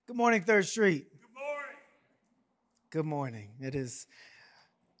Good morning, Third Street. Good morning. Good morning. It is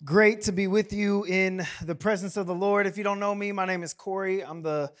great to be with you in the presence of the Lord. If you don't know me, my name is Corey. I'm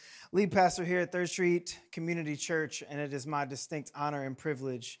the lead pastor here at Third Street Community Church, and it is my distinct honor and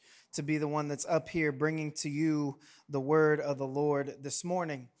privilege to be the one that's up here bringing to you the word of the Lord this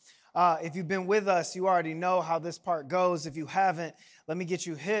morning. If you've been with us, you already know how this part goes. If you haven't, let me get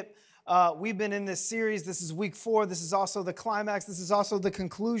you hip. We've been in this series. This is week 4. This is also the climax. This is also the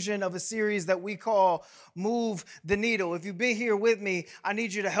conclusion of a series that we call Move the Needle. If you've been here with me, I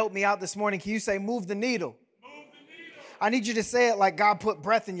need you to help me out this morning. Can you say, move the needle? Move the needle. I need you to say it like God put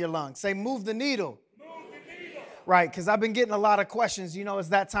breath in your lungs. Say, move the needle. Move the needle. Right, because I've been getting a lot of questions. You know, it's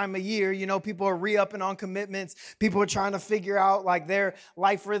that time of year. You know, people are re-upping on commitments. People are trying to figure out like their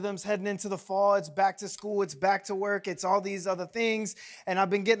life rhythms heading into the fall. It's back to school. It's back to work. It's all these other things. And I've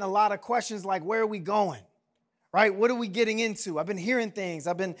been getting a lot of questions like, where are we going? Right? What are we getting into? I've been hearing things.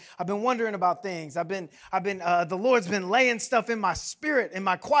 I've been wondering about things. The Lord's been laying stuff in my spirit in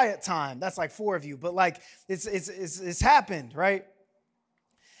my quiet time. That's like 4 of you, but like it's happened, right?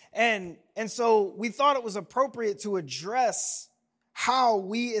 And so we thought it was appropriate to address how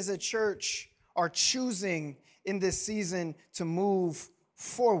we as a church are choosing in this season to move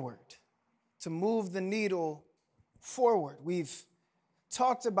forward, to move the needle forward. We've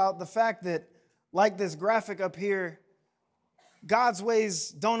talked about the fact that, like this graphic up here, God's ways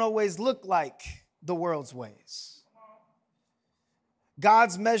don't always look like the world's ways.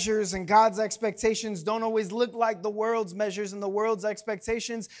 God's measures and God's expectations don't always look like the world's measures and the world's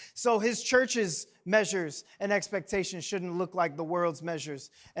expectations. So his church's measures and expectations shouldn't look like the world's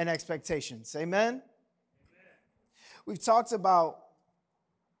measures and expectations. Amen? We've talked about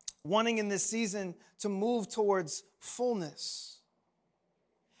wanting in this season to move towards fullness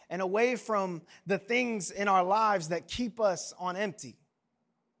and away from the things in our lives that keep us on empty.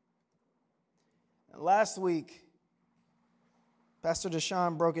 Last week, Pastor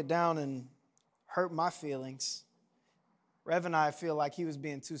Deshaun broke it down and hurt my feelings. Rev and I feel like he was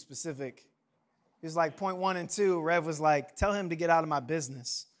being too specific. He was like, point 1 and 2, Rev was like, tell him to get out of my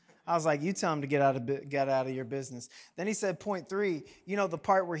business. I was like, you tell him to get out of your business. Then he said, point 3, you know, the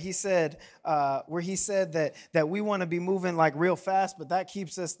part where he said that we want to be moving like real fast, but that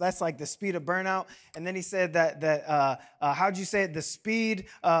keeps us, that's like the speed of burnout. And then he said that how'd you say it? The speed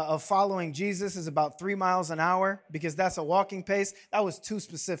of following Jesus is about 3 miles an hour because that's a walking pace. That was too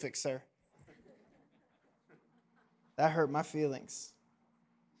specific, sir. That hurt my feelings.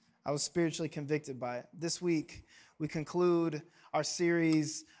 I was spiritually convicted by it. This week, we conclude our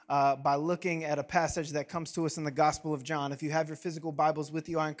series by looking at a passage that comes to us in the Gospel of John. If you have your physical Bibles with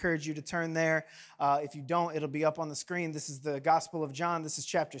you, I encourage you to turn there. If you don't, it'll be up on the screen. This is the Gospel of John. This is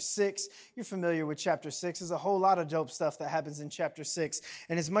chapter 6. You're familiar with chapter 6. There's a whole lot of dope stuff that happens in chapter 6.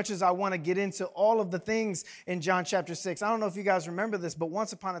 And as much as I want to get into all of the things in John chapter 6, I don't know if you guys remember this, but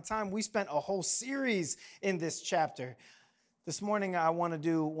once upon a time, we spent a whole series in this chapter. This morning, I want to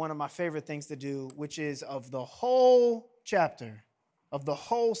do one of my favorite things to do, which is of the whole chapter, of the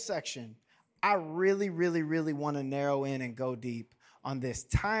whole section, I really, really, really want to narrow in and go deep on this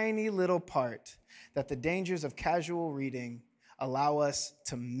tiny little part that the dangers of casual reading allow us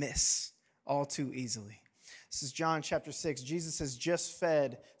to miss all too easily. This is John chapter 6. Jesus has just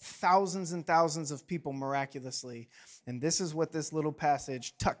fed thousands and thousands of people miraculously. And this is what this little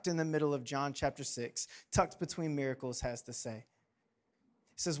passage tucked in the middle of John chapter 6, tucked between miracles, has to say.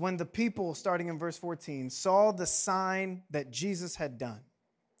 It says, when the people, starting in verse 14, saw the sign that Jesus had done,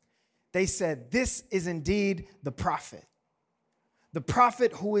 they said, this is indeed the prophet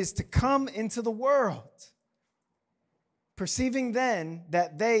who is to come into the world. Perceiving then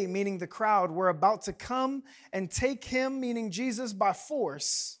that they, meaning the crowd, were about to come and take him, meaning Jesus, by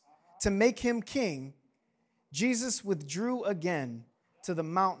force to make him king, Jesus withdrew again to the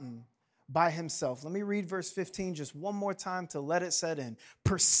mountain by himself. Let me read verse 15 just one more time to let it set in.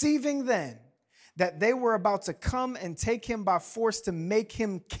 Perceiving then that they were about to come and take him by force to make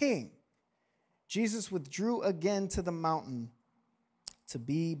him king, Jesus withdrew again to the mountain to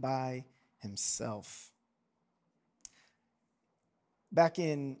be by himself. Back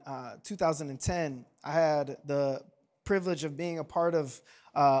in 2010, I had the privilege of being a part of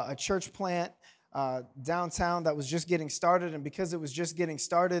a church plant downtown that was just getting started. And because it was just getting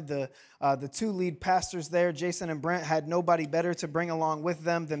started, the 2 lead pastors there, Jason and Brent, had nobody better to bring along with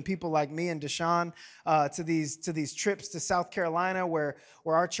them than people like me and Deshaun to these trips to South Carolina, where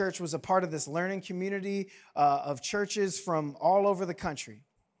our church was a part of this learning community of churches from all over the country.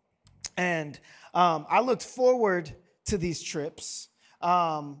 And I looked forward to these trips.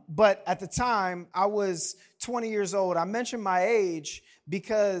 But at the time, I was 20 years old. I mentioned my age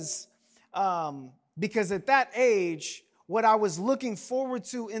because at that age, what I was looking forward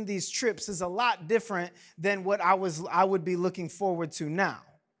to in these trips is a lot different than what I would be looking forward to now,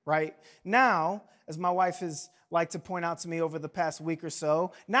 right? Now, as my wife has liked to point out to me over the past week or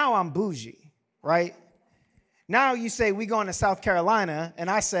so, now I'm bougie, right? Now you say, we going to South Carolina, and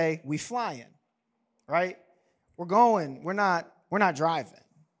I say, we flying, right? We're going, we're not driving.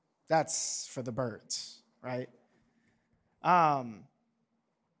 That's for the birds, right? But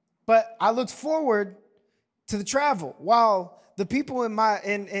I looked forward to the travel while the people in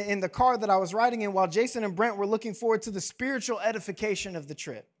the car that I was riding in, while Jason and Brent were looking forward to the spiritual edification of the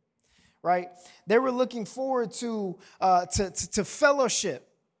trip, right? They were looking forward to fellowship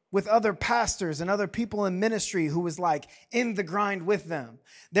with other pastors and other people in ministry who was like in the grind with them.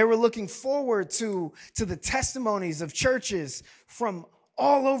 They were looking forward to the testimonies of churches from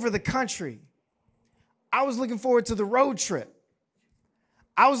all over the country. I was looking forward to the road trip.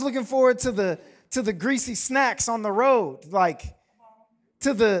 I was looking forward to the greasy snacks on the road, like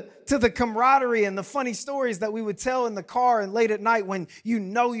to the camaraderie and the funny stories that we would tell in the car and late at night when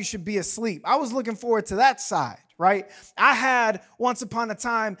you should be asleep. I was looking forward to that side, right? I had once upon a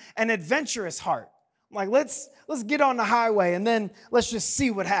time an adventurous heart. I'm like, let's get on the highway and then let's just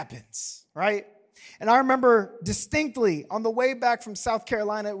see what happens, right? And I remember distinctly on the way back from South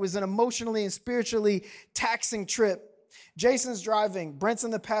Carolina, it was an emotionally and spiritually taxing trip. Jason's driving, Brent's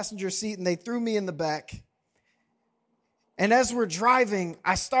in the passenger seat, and they threw me in the back. And as we're driving,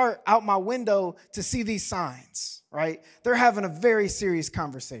 I start out my window to see these signs, right? They're having a very serious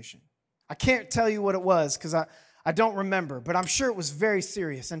conversation. I can't tell you what it was because I don't remember, but I'm sure it was very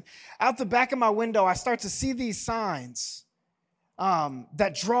serious. And out the back of my window, I start to see these signs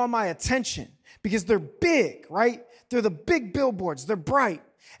that draw my attention because they're big, right? They're the big billboards. They're bright.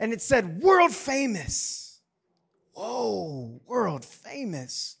 And it said, world famous. Whoa, world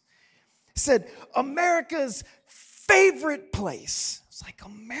famous. It said, America's favorite place. It's like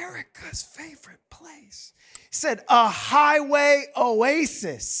America's favorite place. It said, a highway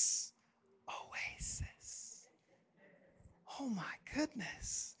oasis. Oasis. Oh my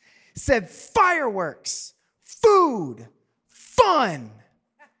goodness. It said, fireworks, food, fun.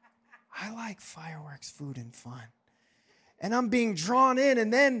 I like fireworks, food, and fun. And I'm being drawn in,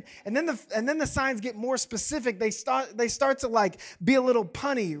 and then the signs get more specific. They start to like be a little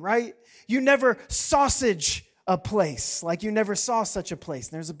punny, right? You never sausage a place, like you never saw such a place.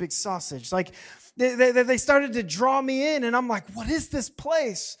 And there's a big sausage. Like they started to draw me in, and I'm like, what is this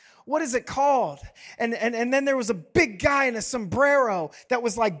place? What is it called? And then there was a big guy in a sombrero that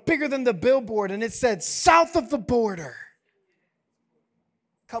was like bigger than the billboard, and it said south of the border.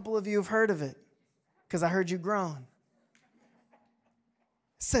 A couple of you have heard of it because I heard you groan.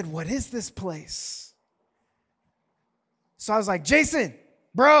 Said, what is this place? So I was like, Jason,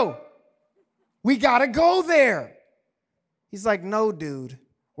 bro, we got to go there. He's like, no, dude,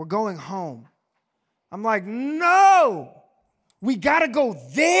 we're going home. I'm like, no, we got to go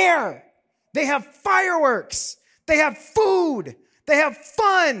there. They have fireworks. They have food. They have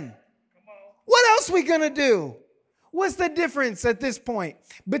fun. What else are we going to do? What's the difference at this point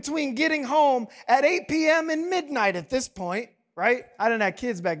between getting home at 8 p.m. and midnight at this point? Right? I didn't have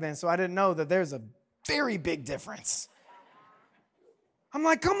kids back then, so I didn't know that there's a very big difference. I'm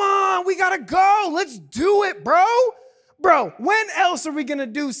like, come on, we got to go. Let's do it, bro. Bro, when else are we going to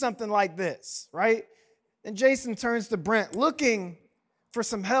do something like this, right? And Jason turns to Brent looking for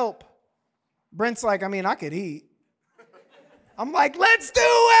some help. Brent's like, I could eat. I'm like, let's do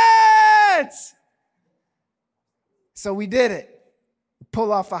it. So we did it. We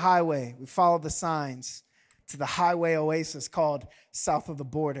pull off the highway. We followed the signs to the highway oasis called south of the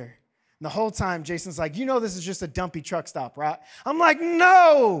border. And the whole time, Jason's like, this is just a dumpy truck stop, right? I'm like,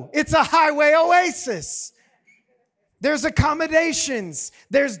 no, it's a highway oasis. There's accommodations,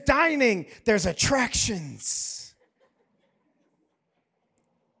 there's dining, there's attractions.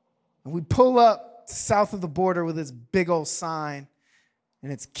 And we pull up south of the border with this big old sign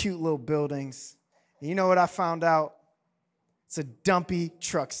and its cute little buildings. And you know what I found out? It's a dumpy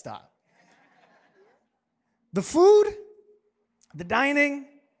truck stop. The food, the dining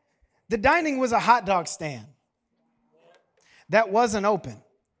was a hot dog stand that wasn't open.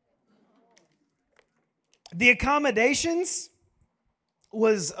 The accommodations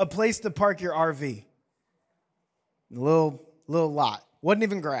was a place to park your RV. A little lot. Wasn't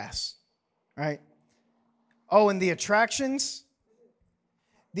even grass, right? Oh, and the attractions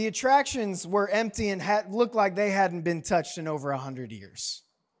were empty and looked like they hadn't been touched in over 100 years.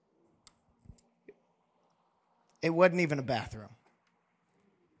 It wasn't even a bathroom.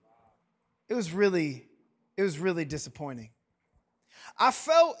 It was really disappointing. I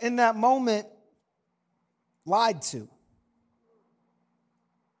felt in that moment lied to.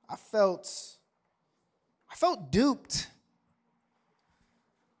 I felt duped.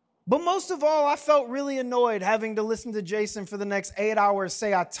 But most of all, I felt really annoyed having to listen to Jason for the next 8 hours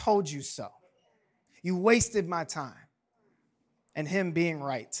say, "I told you so. You wasted my time." And him being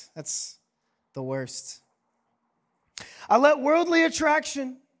right. That's the worst. I let worldly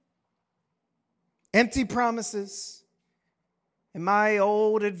attraction, empty promises, and my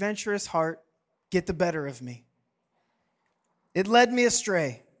old adventurous heart get the better of me. It led me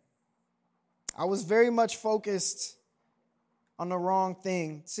astray. I was very much focused on the wrong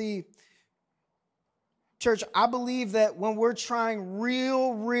thing. See, church, I believe that when we're trying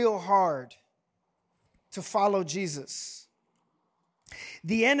real hard to follow Jesus,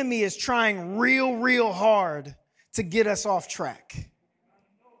 the enemy is trying real hard to get us off track.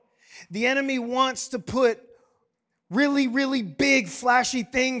 The enemy wants to put really big, flashy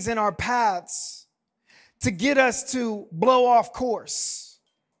things in our paths to get us to blow off course,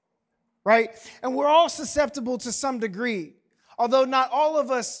 right? And we're all susceptible to some degree, although not all of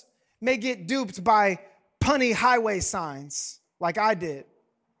us may get duped by punny highway signs like I did.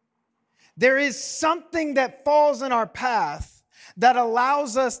 There is something that falls in our path that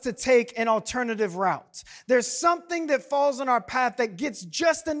allows us to take an alternative route. There's something that falls in our path that gets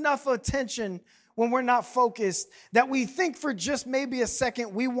just enough attention when we're not focused that we think for just maybe a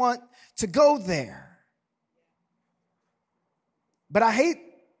second we want to go there. But I hate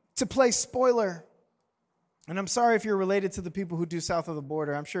to play spoiler, and I'm sorry if you're related to the people who do south of the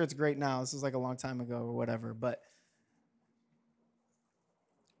border. I'm sure it's great now. This is like a long time ago or whatever, but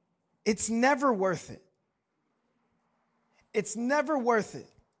it's never worth it. It's never worth it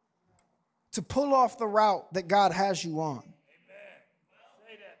to pull off the route that God has you on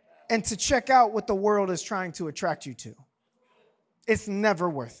and to check out what the world is trying to attract you to. It's never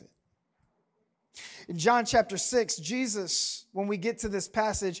worth it. In John chapter 6, Jesus, when we get to this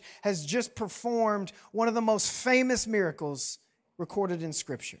passage, has just performed one of the most famous miracles recorded in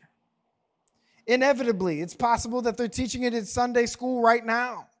Scripture. Inevitably, it's possible that they're teaching it in Sunday school right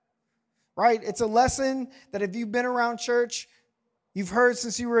now. Right? It's a lesson that if you've been around church, you've heard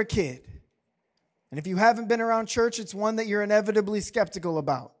since you were a kid. And if you haven't been around church, it's one that you're inevitably skeptical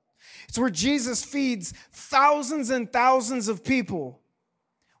about. It's where Jesus feeds thousands and thousands of people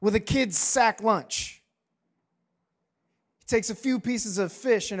with a kid's sack lunch. He takes a few pieces of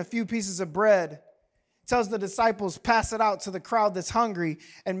fish and a few pieces of bread, tells the disciples, pass it out to the crowd that's hungry,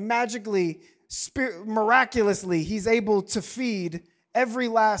 and miraculously, he's able to feed every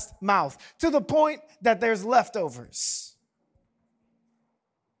last mouth, to the point that there's leftovers.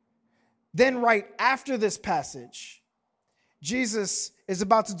 Then right after this passage, Jesus is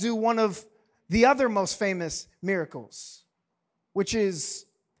about to do one of the other most famous miracles, which is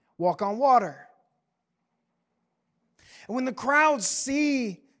walk on water. And when the crowds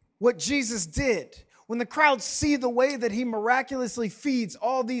see what Jesus did, when the crowds see the way that he miraculously feeds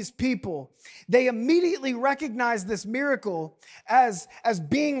all these people, they immediately recognize this miracle as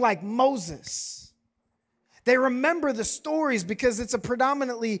being like Moses. They remember the stories because it's a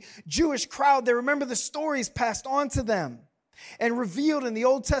predominantly Jewish crowd. They remember the stories passed on to them and revealed in the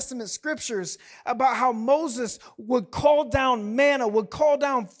Old Testament scriptures about how Moses would call down manna, would call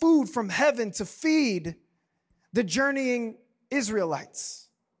down food from heaven to feed the journeying Israelites.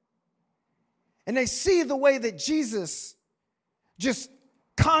 And they see the way that Jesus just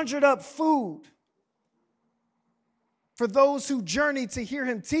conjured up food for those who journey to hear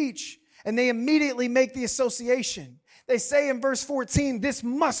him teach. And they immediately make the association. They say in verse 14, this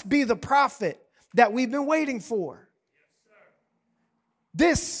must be the prophet that we've been waiting for.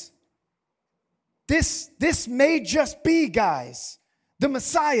 This may just be, guys, the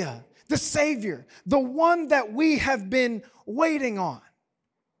Messiah, the Savior, the one that we have been waiting on.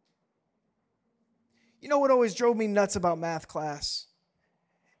 You know what always drove me nuts about math class?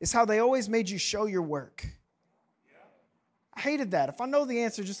 Is how they always made you show your work. I hated that. If I know the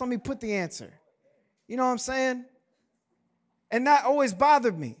answer, just let me put the answer. You know what I'm saying? And that always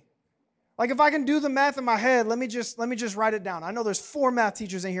bothered me. Like if I can do the math in my head, let me just write it down. I know there's 4 math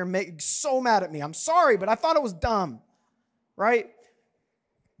teachers in here so mad at me. I'm sorry, but I thought it was dumb, right?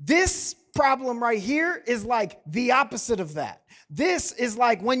 This problem right here is like the opposite of that. This is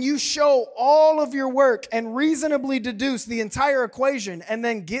like when you show all of your work and reasonably deduce the entire equation and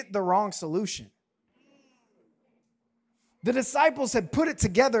then get the wrong solution. The disciples had put it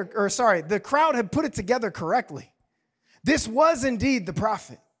together, the crowd had put it together correctly. This was indeed the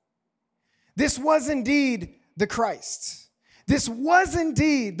prophet. This was indeed the Christ. This was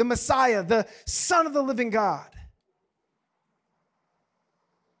indeed the Messiah, the Son of the living God.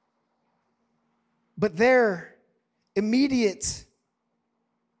 But their immediate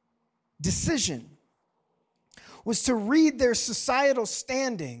decision was to read their societal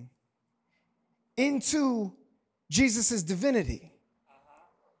standing into Jesus' divinity.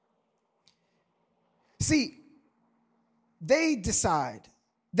 See, they decide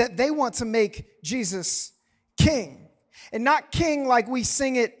that they want to make Jesus king, and not king like we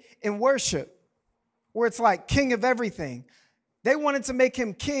sing it in worship, where it's like king of everything. They wanted to make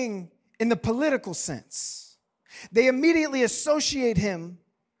him king in the political sense. They immediately associate him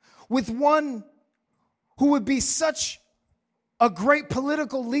with one who would be such a great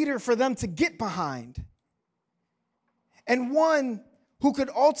political leader for them to get behind, and one who could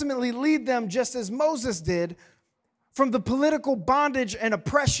ultimately lead them, just as Moses did, from the political bondage and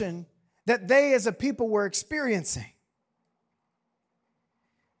oppression that they as a people were experiencing.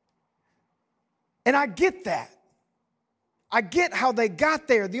 And I get that. I get how they got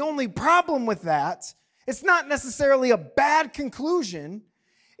there. The only problem with that, it's not necessarily a bad conclusion.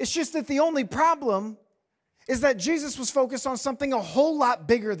 It's just that the only problem is that Jesus was focused on something a whole lot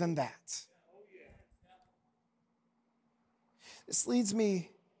bigger than that. This leads me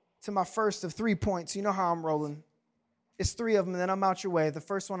to my first of 3 points. You know how I'm rolling. It's 3 of them, and then I'm out your way. The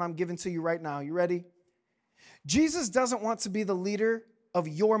first one I'm giving to you right now. You ready? Jesus doesn't want to be the leader of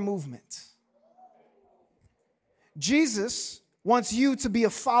your movement. Jesus wants you to be a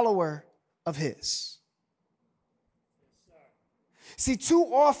follower of his. See, too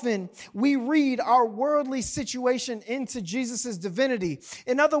often we read our worldly situation into Jesus' divinity.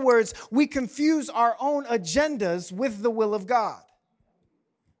 In other words, we confuse our own agendas with the will of God.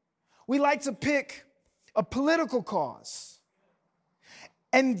 We like to pick a political cause,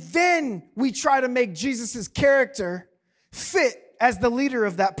 and then we try to make Jesus' character fit as the leader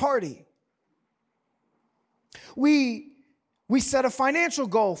of that party. We set a financial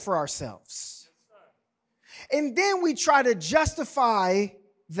goal for ourselves. And then we try to justify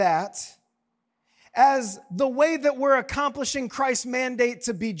that as the way that we're accomplishing Christ's mandate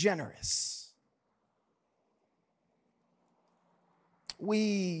to be generous.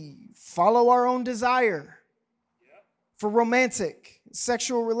 We follow our own desire for romantic,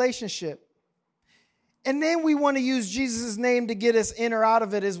 sexual relationship. And then we want to use Jesus' name to get us in or out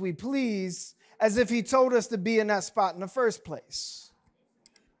of it as we please, as if he told us to be in that spot in the first place.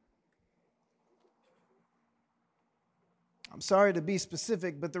 I'm sorry to be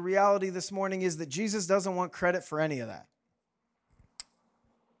specific, but the reality this morning is that Jesus doesn't want credit for any of that.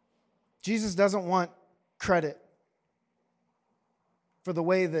 Jesus doesn't want credit for the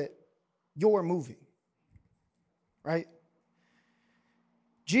way that you're moving, right?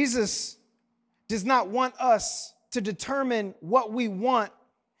 Jesus does not want us to determine what we want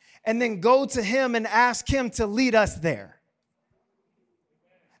and then go to him and ask him to lead us there.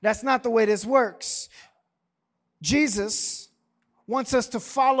 That's not the way this works. Jesus wants us to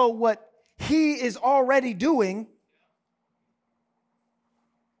follow what he is already doing,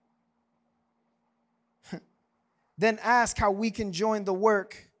 then ask how we can join the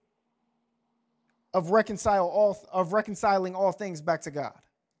work of reconciling all things back to God.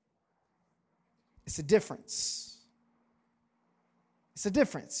 It's a difference. It's a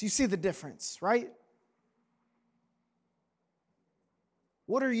difference. You see the difference, right?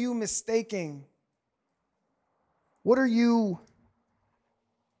 What are you mistaking? What are you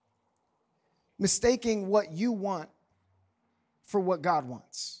mistaking what you want for what God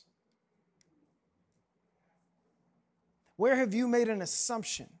wants? Where have you made an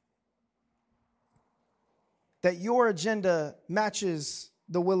assumption that your agenda matches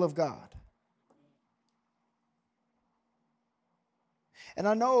the will of God? And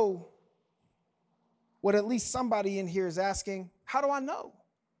I know what at least somebody in here is asking, how do I know?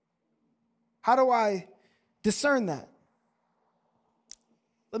 How do I discern that?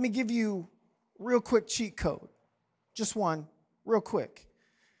 Let me give you a real quick cheat code. Just one, real quick.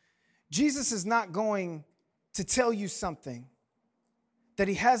 Jesus is not going to tell you something that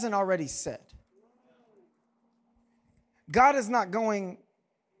he hasn't already said. God is not going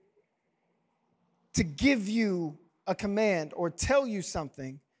to give you a command or tell you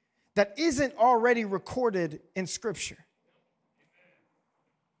something that isn't already recorded in Scripture.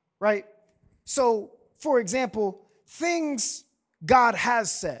 Right? So, for example, things God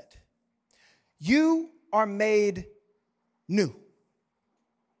has said. You are made new.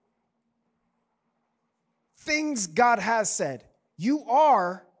 Things God has said. You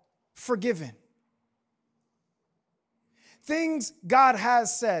are forgiven. Things God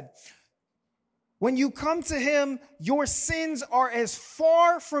has said. When you come to him, your sins are as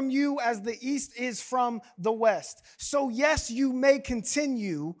far from you as the east is from the west. So yes, you may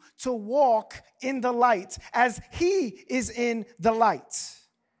continue to walk in the light as he is in the light.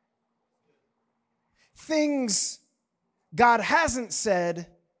 Things God hasn't said,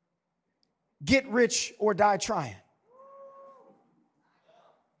 get rich or die trying.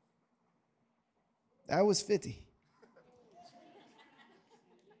 That was 50.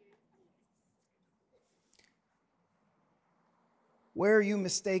 Where are you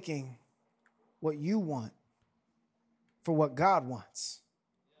mistaking what you want for what God wants?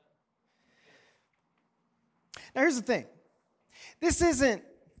 Now, here's the thing. This isn't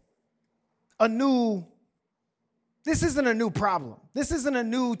a new problem. This isn't a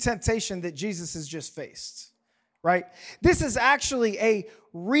new temptation that Jesus has just faced, right? This is actually a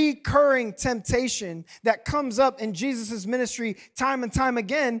recurring temptation that comes up in Jesus' ministry time and time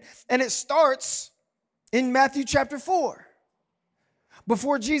again, and it starts in Matthew chapter 4.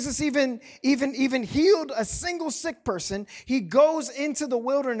 Before Jesus even healed a single sick person, he goes into the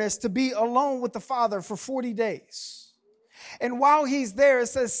wilderness to be alone with the Father for 40 days. And while he's there, it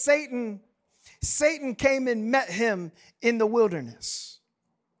says Satan came and met him in the wilderness.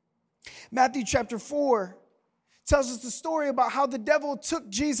 Matthew chapter 4 tells us the story about how the devil took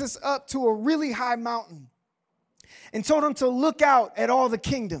Jesus up to a really high mountain and told him to look out at all the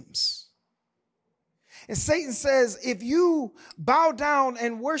kingdoms. And Satan says, if you bow down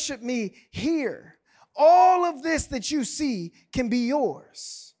and worship me here, all of this that you see can be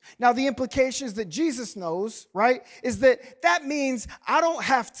yours. Now, the implications that Jesus knows, right, is that means I don't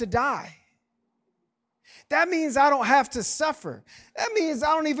have to die. That means I don't have to suffer. That means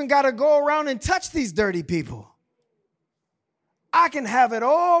I don't even got to go around and touch these dirty people. I can have it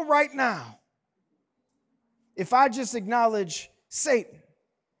all right now if I just acknowledge Satan.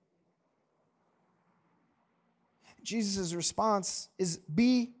 Jesus' response is,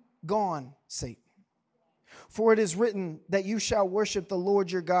 be gone, Satan. For it is written that you shall worship the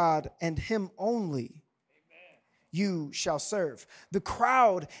Lord your God, and him only you shall serve. The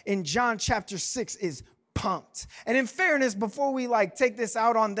crowd in John chapter 6 is pumped. And in fairness, before we take this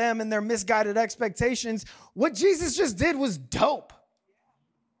out on them and their misguided expectations, what Jesus just did was dope.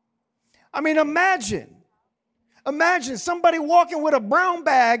 I mean, imagine somebody walking with a brown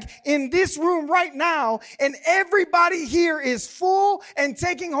bag in this room right now, and everybody here is full and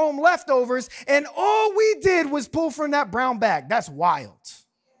taking home leftovers, and all we did was pull from that brown bag. That's wild.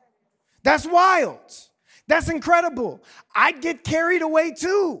 That's wild. That's incredible. I'd get carried away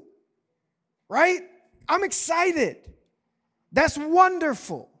too, right? I'm excited. That's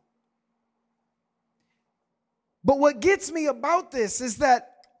wonderful. But what gets me about this is that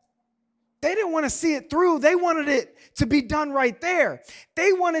they didn't want to see it through. They wanted it to be done right there.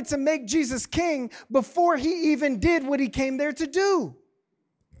 They wanted to make Jesus king before he even did what he came there to do.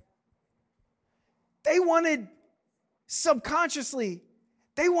 They wanted, subconsciously,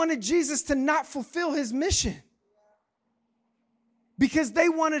 they wanted Jesus to not fulfill his mission because they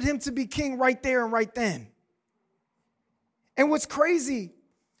wanted him to be king right there and right then. And what's crazy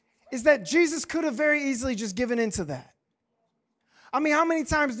is that Jesus could have very easily just given into that. I mean, how many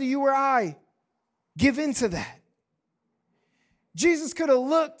times do you or I give into that? Jesus could have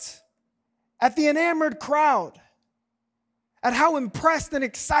looked at the enamored crowd, at how impressed and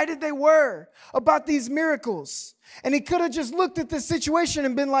excited they were about these miracles. And he could have just looked at this situation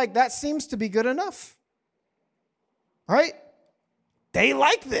and been like, that seems to be good enough. Right? They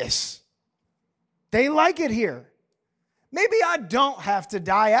like this. They like it here. Maybe I don't have to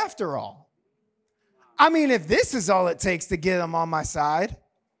die after all. I mean, if this is all it takes to get them on my side,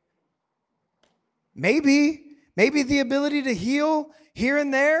 maybe the ability to heal here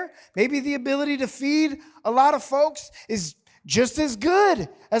and there, maybe the ability to feed a lot of folks is just as good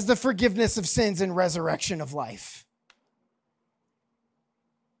as the forgiveness of sins and resurrection of life.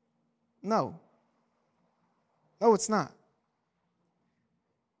 No, it's not.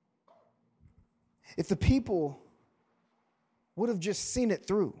 If the people would have just seen it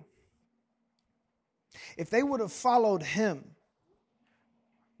through, if they would have followed him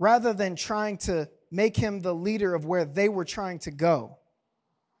rather than trying to make him the leader of where they were trying to go,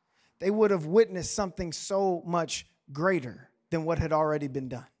 they would have witnessed something so much greater than what had already been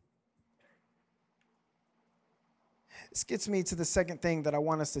done. This gets me to the second thing that I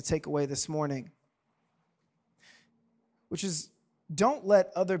want us to take away this morning, which is don't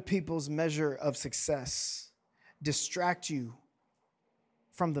let other people's measure of success distract you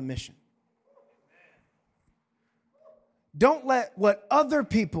from the mission. Don't let what other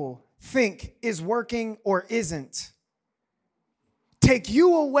people think is working or isn't take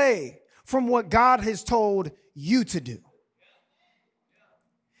you away from what God has told you to do.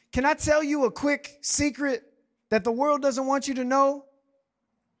 Can I tell you a quick secret that the world doesn't want you to know?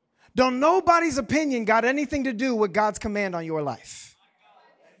 Don't nobody's opinion got anything to do with God's command on your life.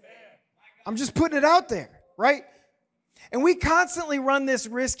 I'm just putting it out there, right? And we constantly run this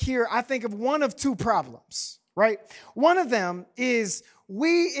risk here, I think, of one of two problems, right? One of them is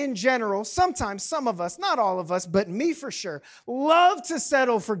we in general, sometimes some of us, not all of us, but me for sure, love to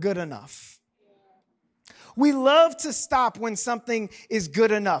settle for good enough. We love to stop when something is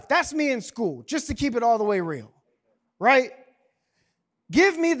good enough. That's me in school, just to keep it all the way real, right?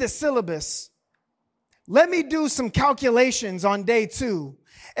 Give me the syllabus. Let me do some calculations on day 2.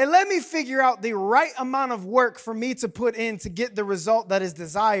 And let me figure out the right amount of work for me to put in to get the result that is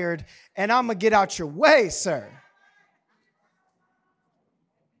desired. And I'm going to get out your way, sir.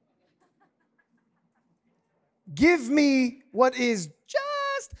 Give me what is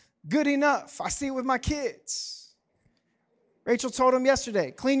just good enough. I see it with my kids. Rachel told them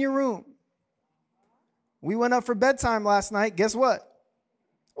yesterday, clean your room. We went up for bedtime last night. Guess what?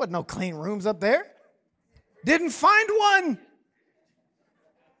 Wasn't no clean rooms up there. Didn't find one.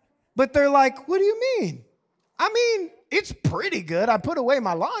 But they're like, what do you mean? I mean, it's pretty good. I put away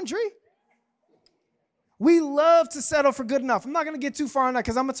my laundry. We love to settle for good enough. I'm not going to get too far on that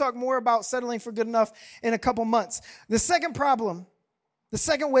because I'm going to talk more about settling for good enough in a couple months. The second problem, the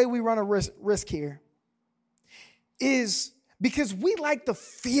second way we run a risk here is because we like the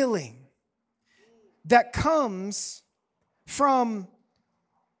feeling that comes from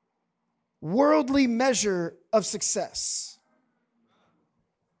worldly measure of success.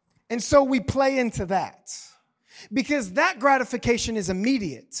 And so we play into that because that gratification is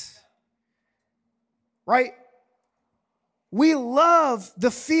immediate, right? We love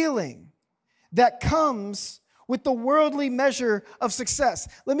the feeling that comes with the worldly measure of success.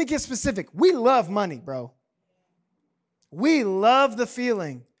 Let me get specific. We love money, bro. We love the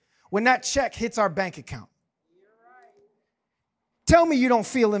feeling when that check hits our bank account. Tell me you don't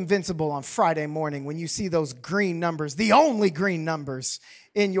feel invincible on Friday morning when you see those green numbers, the only green numbers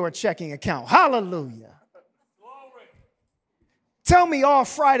in your checking account. Hallelujah. Glory. Tell me all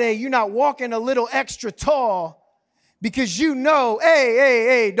Friday you're not walking a little extra tall because you know,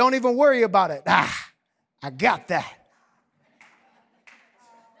 hey, don't even worry about it. I got that.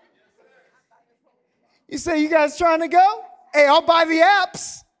 You say, you guys trying to go? Hey, I'll buy the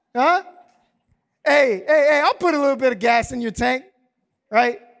apps. Huh? Hey, I'll put a little bit of gas in your tank.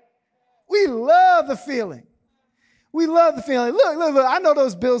 Right? We love the feeling. We love the feeling. Look, I know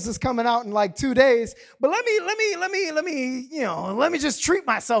those bills is coming out in like 2 days, but let me just treat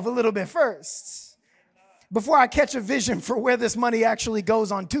myself a little bit first before I catch a vision for where this money actually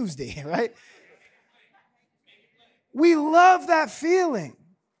goes on Tuesday, right? We love that feeling.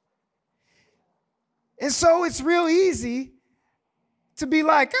 And so it's real easy to be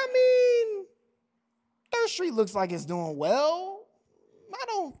like, I mean, Third Street looks like it's doing well. I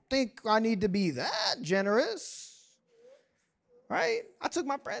don't think I need to be that generous, right? I took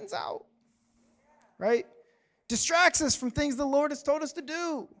my friends out, right? Distracts us from things the Lord has told us to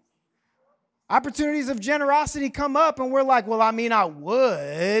do. Opportunities of generosity come up and we're like, well, I mean, I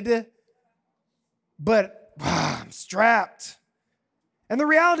would, but I'm strapped. And the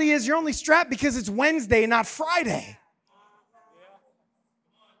reality is you're only strapped because it's Wednesday, not Friday.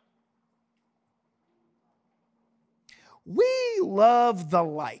 We love the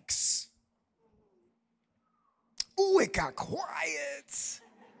likes. Ooh, it got quiet.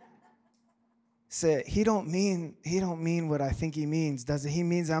 Said, he don't mean what I think he means, does it? He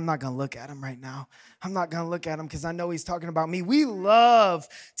means I'm not going to look at him right now. I'm not going to look at him because I know he's talking about me. We love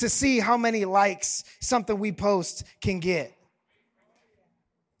to see how many likes something we post can get.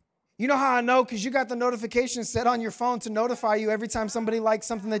 You know how I know? Because you got the notification set on your phone to notify you every time somebody likes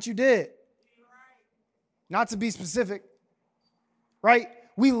something that you did. Not to be specific. Right?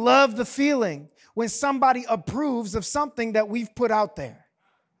 We love the feeling when somebody approves of something that we've put out there.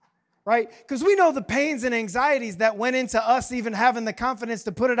 Right? Because we know the pains and anxieties that went into us even having the confidence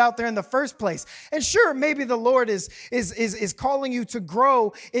to put it out there in the first place. And sure, maybe the Lord is calling you to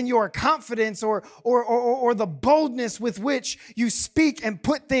grow in your confidence or the boldness with which you speak and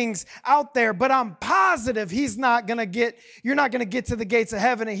put things out there. But I'm positive you're not going to get to the gates of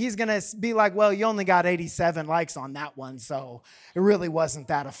heaven and he's going to be like, well, you only got 87 likes on that one. So it really wasn't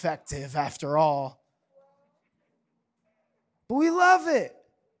that effective after all. But we love it.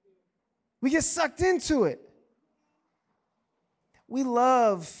 We get sucked into it. We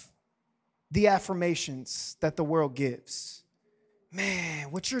love the affirmations that the world gives. Man,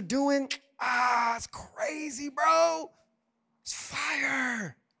 what you're doing, it's crazy, bro. It's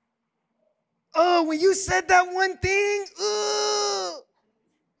fire. Oh, when you said that one thing,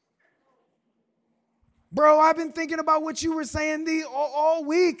 bro, I've been thinking about what you were saying all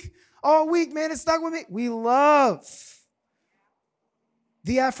week. All week, man, it stuck with me. We love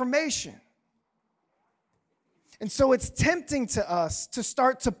the affirmation. And so it's tempting to us to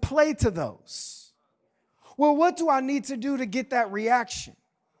start to play to those. Well, what do I need to do to get that reaction?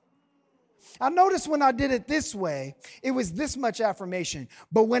 I noticed when I did it this way, it was this much affirmation.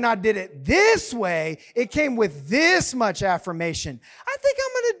 But when I did it this way, it came with this much affirmation. I think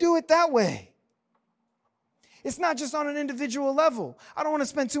I'm going to do it that way. It's not just on an individual level. I don't want to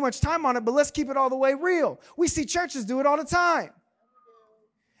spend too much time on it, but let's keep it all the way real. We see churches do it all the time.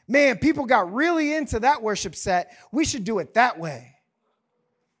 Man, people got really into that worship set. We should do it that way.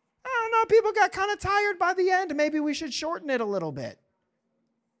 I don't know, people got kind of tired by the end. Maybe we should shorten it a little bit.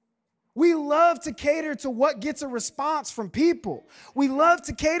 We love to cater to what gets a response from people. We love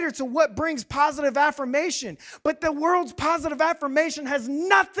to cater to what brings positive affirmation. But the world's positive affirmation has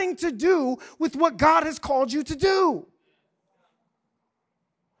nothing to do with what God has called you to do.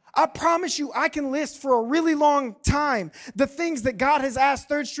 I promise you, I can list for a really long time the things that God has asked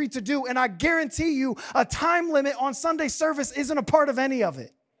Third Street to do, and I guarantee you a time limit on Sunday service isn't a part of any of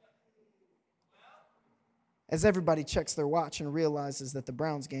it. As everybody checks their watch and realizes that the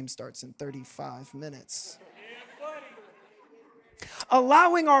Browns game starts in 35 minutes.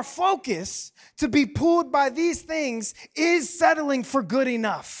 Allowing our focus to be pulled by these things is settling for good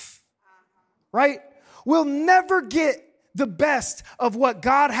enough, right? We'll never get the best of what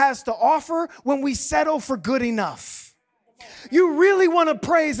God has to offer when we settle for good enough. You really want to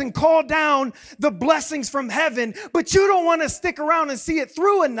praise and call down the blessings from heaven, but you don't want to stick around and see it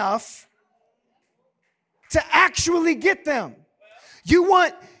through enough to actually get them. You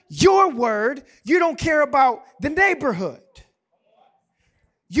want your word. You don't care about the neighborhood.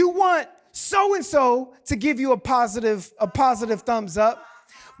 You want so-and-so to give you a positive thumbs up,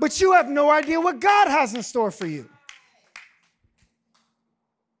 but you have no idea what God has in store for you.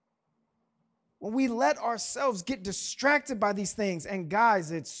 When we let ourselves get distracted by these things, and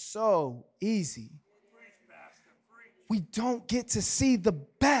guys, it's so easy. We don't get to see the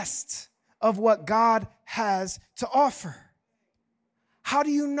best of what God has to offer. How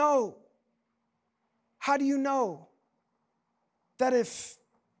do you know? How do you know that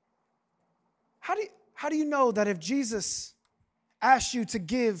how do you know that if Jesus asked you to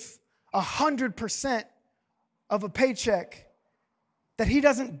give 100% of a paycheck, that he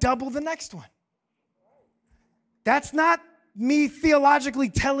doesn't double the next one? That's not me theologically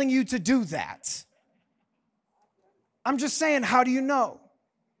telling you to do that. I'm just saying, how do you know?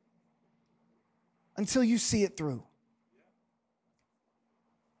 Until you see it through.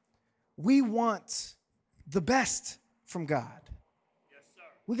 We want the best from God. Yes, sir.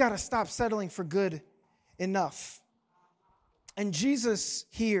 We got to stop settling for good enough. And Jesus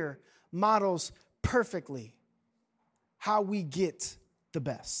here models perfectly how we get the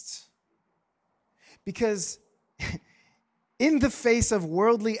best. Because in the face of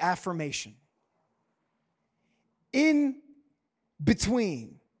worldly affirmation, in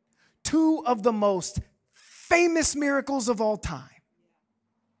between two of the most famous miracles of all time,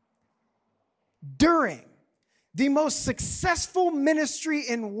 during the most successful ministry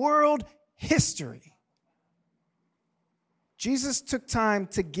in world history, Jesus took time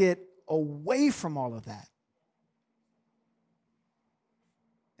to get away from all of that.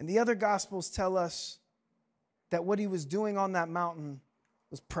 And the other Gospels tell us that what he was doing on that mountain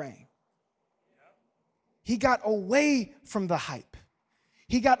was praying. He got away from the hype.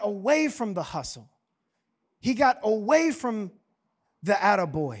 He got away from the hustle. He got away from the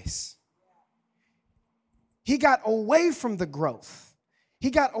attaboys. He got away from the growth. He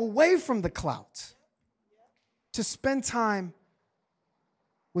got away from the clout to spend time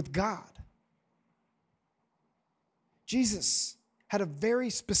with God. Jesus had a very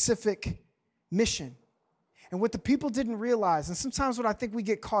specific mission. And what the people didn't realize, and sometimes what I think we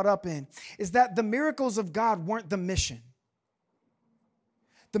get caught up in, is that the miracles of God weren't the mission.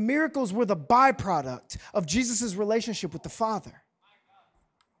 The miracles were the byproduct of Jesus' relationship with the Father.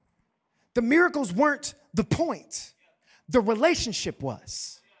 The miracles weren't the point. The relationship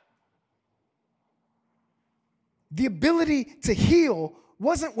was. The ability to heal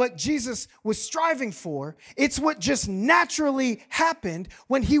wasn't what Jesus was striving for. It's what just naturally happened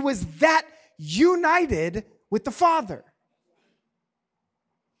when he was that united with the Father.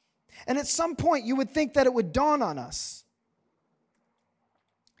 And at some point, you would think that it would dawn on us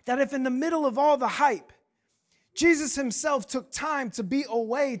that if in the middle of all the hype, Jesus himself took time to be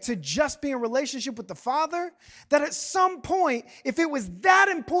away, to just be in relationship with the Father, that at some point, if it was that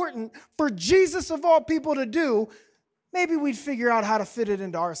important for Jesus of all people to do, maybe we'd figure out how to fit it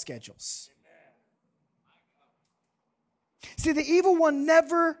into our schedules. See, the evil one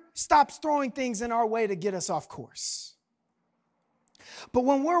never stops throwing things in our way to get us off course. But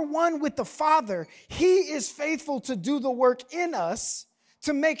when we're one with the Father, he is faithful to do the work in us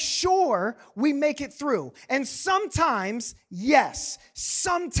to make sure we make it through. And sometimes, yes,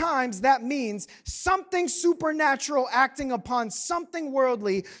 sometimes that means something supernatural acting upon something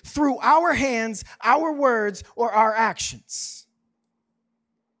worldly through our hands, our words, or our actions.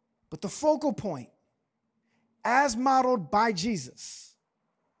 But the focal point, as modeled by Jesus,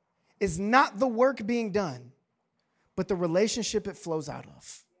 is not the work being done, but the relationship it flows out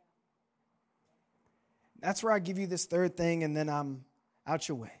of. That's where I give you this third thing, and then I'm out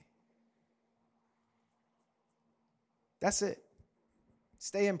your way. That's it.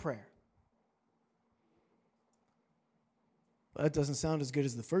 Stay in prayer. Well, that doesn't sound as good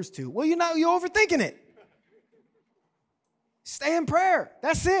as the first two. Well, you're overthinking it. Stay in prayer.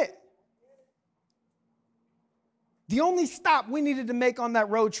 That's it. The only stop we needed to make on that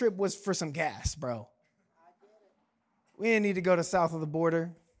road trip was for some gas, bro. We didn't need to go to south of the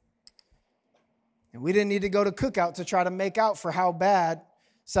border. And we didn't need to go to Cookout to try to make out for how bad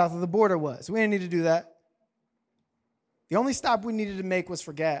south of the border was. We didn't need to do that. The only stop we needed to make was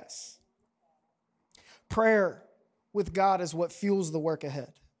for gas. Prayer with God is what fuels the work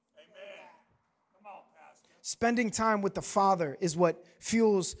ahead. Amen. Come on, Pastor. Spending time with the Father is what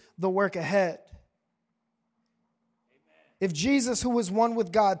fuels the work ahead. If Jesus, who was one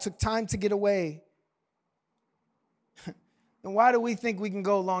with God, took time to get away, then why do we think we can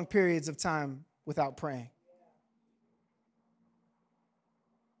go long periods of time without praying?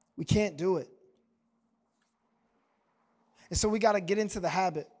 We can't do it. And so we got to get into the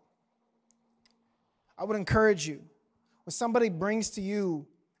habit. I would encourage you, when somebody brings to you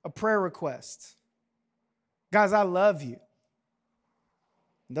a prayer request, guys, I love you.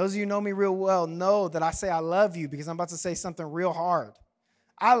 Those of you who know me real well know that I say I love you because I'm about to say something real hard.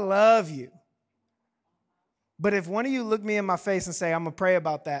 I love you. But if one of you look me in my face and say, I'm going to pray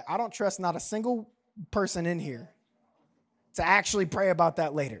about that, I don't trust not a single person in here to actually pray about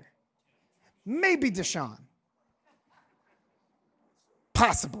that later. Maybe Deshaun.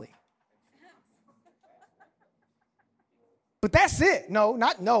 Possibly. But that's it. No,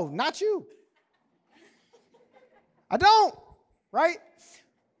 not you. I don't, right?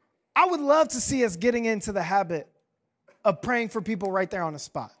 I would love to see us getting into the habit of praying for people right there on the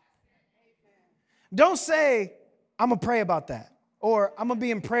spot. Don't say, I'm going to pray about that, or I'm going to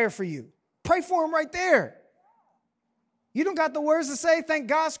be in prayer for you. Pray for them right there. You don't got the words to say. Thank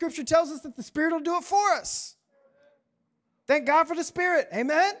God Scripture tells us that the Spirit will do it for us. Thank God for the Spirit.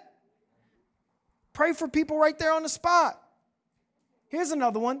 Amen? Pray for people right there on the spot. Here's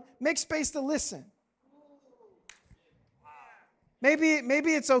another one. Make space to listen. Maybe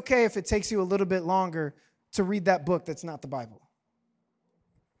it's okay if it takes you a little bit longer to read that book that's not the Bible.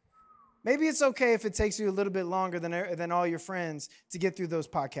 Maybe it's okay if it takes you a little bit longer than all your friends to get through those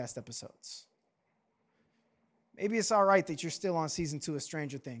podcast episodes. Maybe it's all right that you're still on season 2 of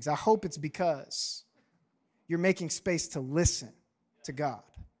Stranger Things. I hope it's because you're making space to listen to God.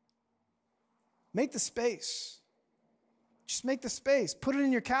 Make the space. Just make the space. Put it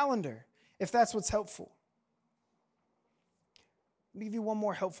in your calendar if that's what's helpful. Let me give you one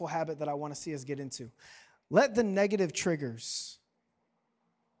more helpful habit that I want to see us get into. Let the negative triggers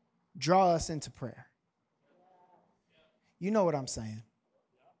draw us into prayer. You know what I'm saying.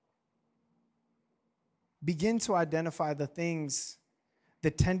 Begin to identify the things,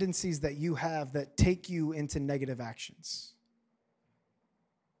 the tendencies that you have that take you into negative actions.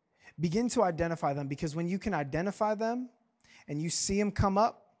 Begin to identify them, because when you can identify them and you see them come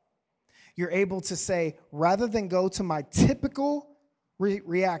up, you're able to say, rather than go to my typical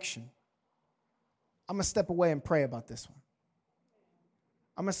reaction, I'm going to step away and pray about this one.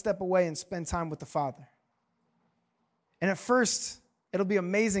 I'm going to step away and spend time with the Father. And at first, it'll be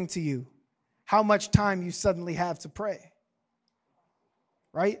amazing to you how much time you suddenly have to pray.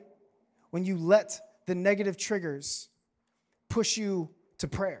 Right? When you let the negative triggers push you to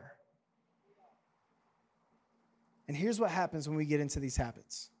prayer. And here's what happens when we get into these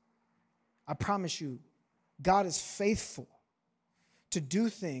habits. I promise you, God is faithful to do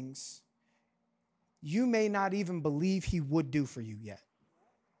things you may not even believe he would do for you yet.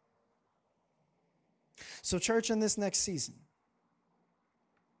 So, church, in this next season,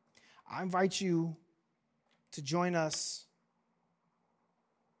 I invite you to join us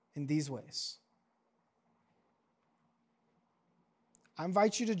in these ways. I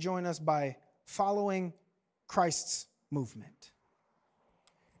invite you to join us by following Christ's movement.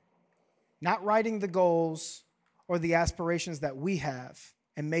 Not writing the goals or the aspirations that we have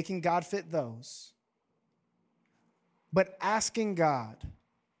and making God fit those, but asking God,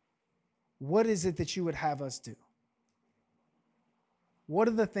 what is it that you would have us do? What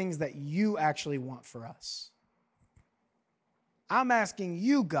are the things that you actually want for us? I'm asking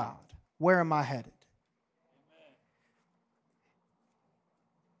you, God, where am I headed? Amen.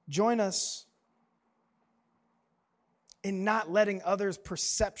 Join us in not letting others'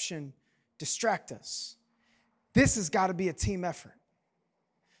 perception distract us. This has got to be a team effort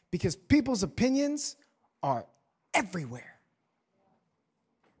because people's opinions are everywhere.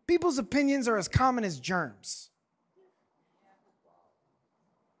 People's opinions are as common as germs.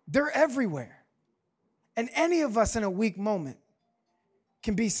 They're everywhere. And any of us in a weak moment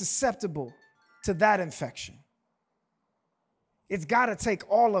can be susceptible to that infection. It's got to take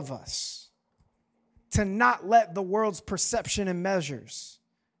all of us to not let the world's perception and measures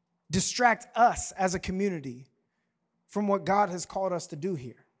distract us as a community from what God has called us to do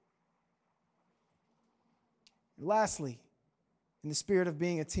here. And lastly, in the spirit of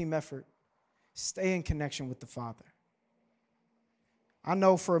being a team effort, stay in connection with the Father. I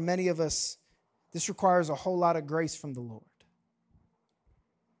know for many of us, this requires a whole lot of grace from the Lord.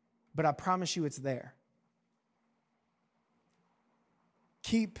 But I promise you it's there.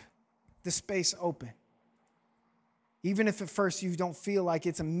 Keep the space open. Even if at first you don't feel like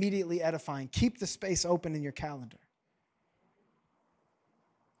it's immediately edifying, keep the space open in your calendar.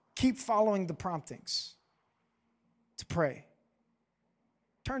 Keep following the promptings to pray.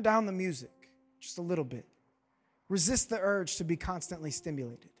 Turn down the music just a little bit. Resist the urge to be constantly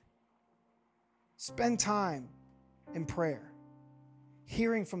stimulated. Spend time in prayer,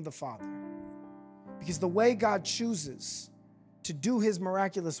 hearing from the Father. Because the way God chooses to do his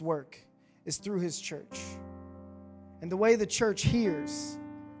miraculous work is through his church. And the way the church hears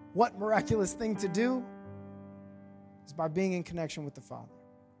what miraculous thing to do is by being in connection with the Father.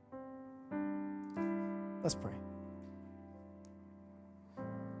 Let's pray.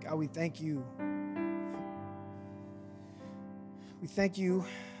 God, we thank you. We thank you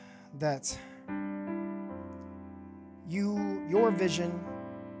that your vision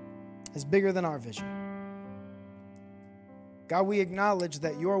is bigger than our vision. God, we acknowledge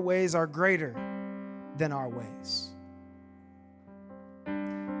that your ways are greater than our ways.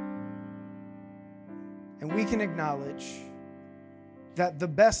 And we can acknowledge that the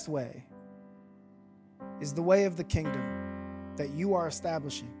best way is the way of the kingdom that you are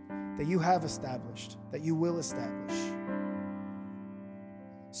establishing, that you have established, that you will establish.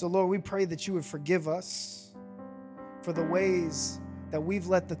 So, Lord, we pray that you would forgive us for the ways that we've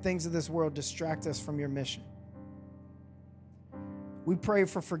let the things of this world distract us from your mission. We pray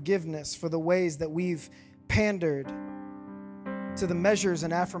for forgiveness for the ways that we've pandered to the measures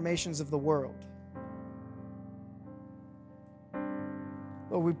and affirmations of the world.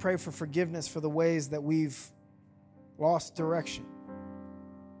 Lord, we pray for forgiveness for the ways that we've lost direction.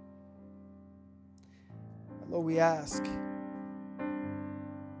 Lord, we ask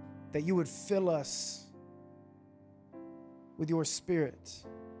that you would fill us with your Spirit,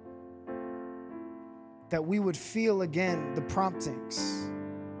 that we would feel again the promptings.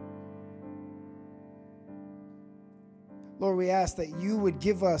 Lord, we ask that you would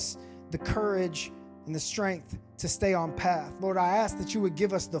give us the courage and the strength to stay on path. Lord, I ask that you would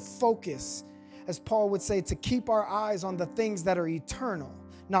give us the focus, as Paul would say, to keep our eyes on the things that are eternal,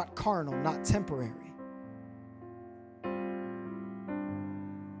 not carnal, not temporary.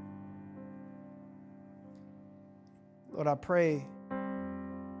 Lord, I pray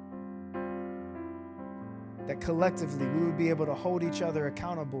that collectively we would be able to hold each other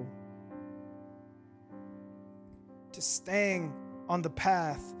accountable to staying on the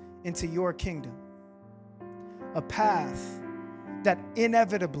path into your kingdom. A path that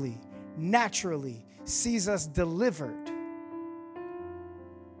inevitably, naturally sees us delivered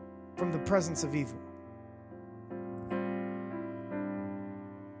from the presence of evil.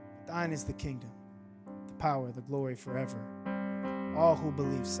 Thine is the kingdom, the power, the glory forever. All who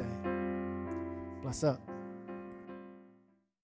believe say, bless up.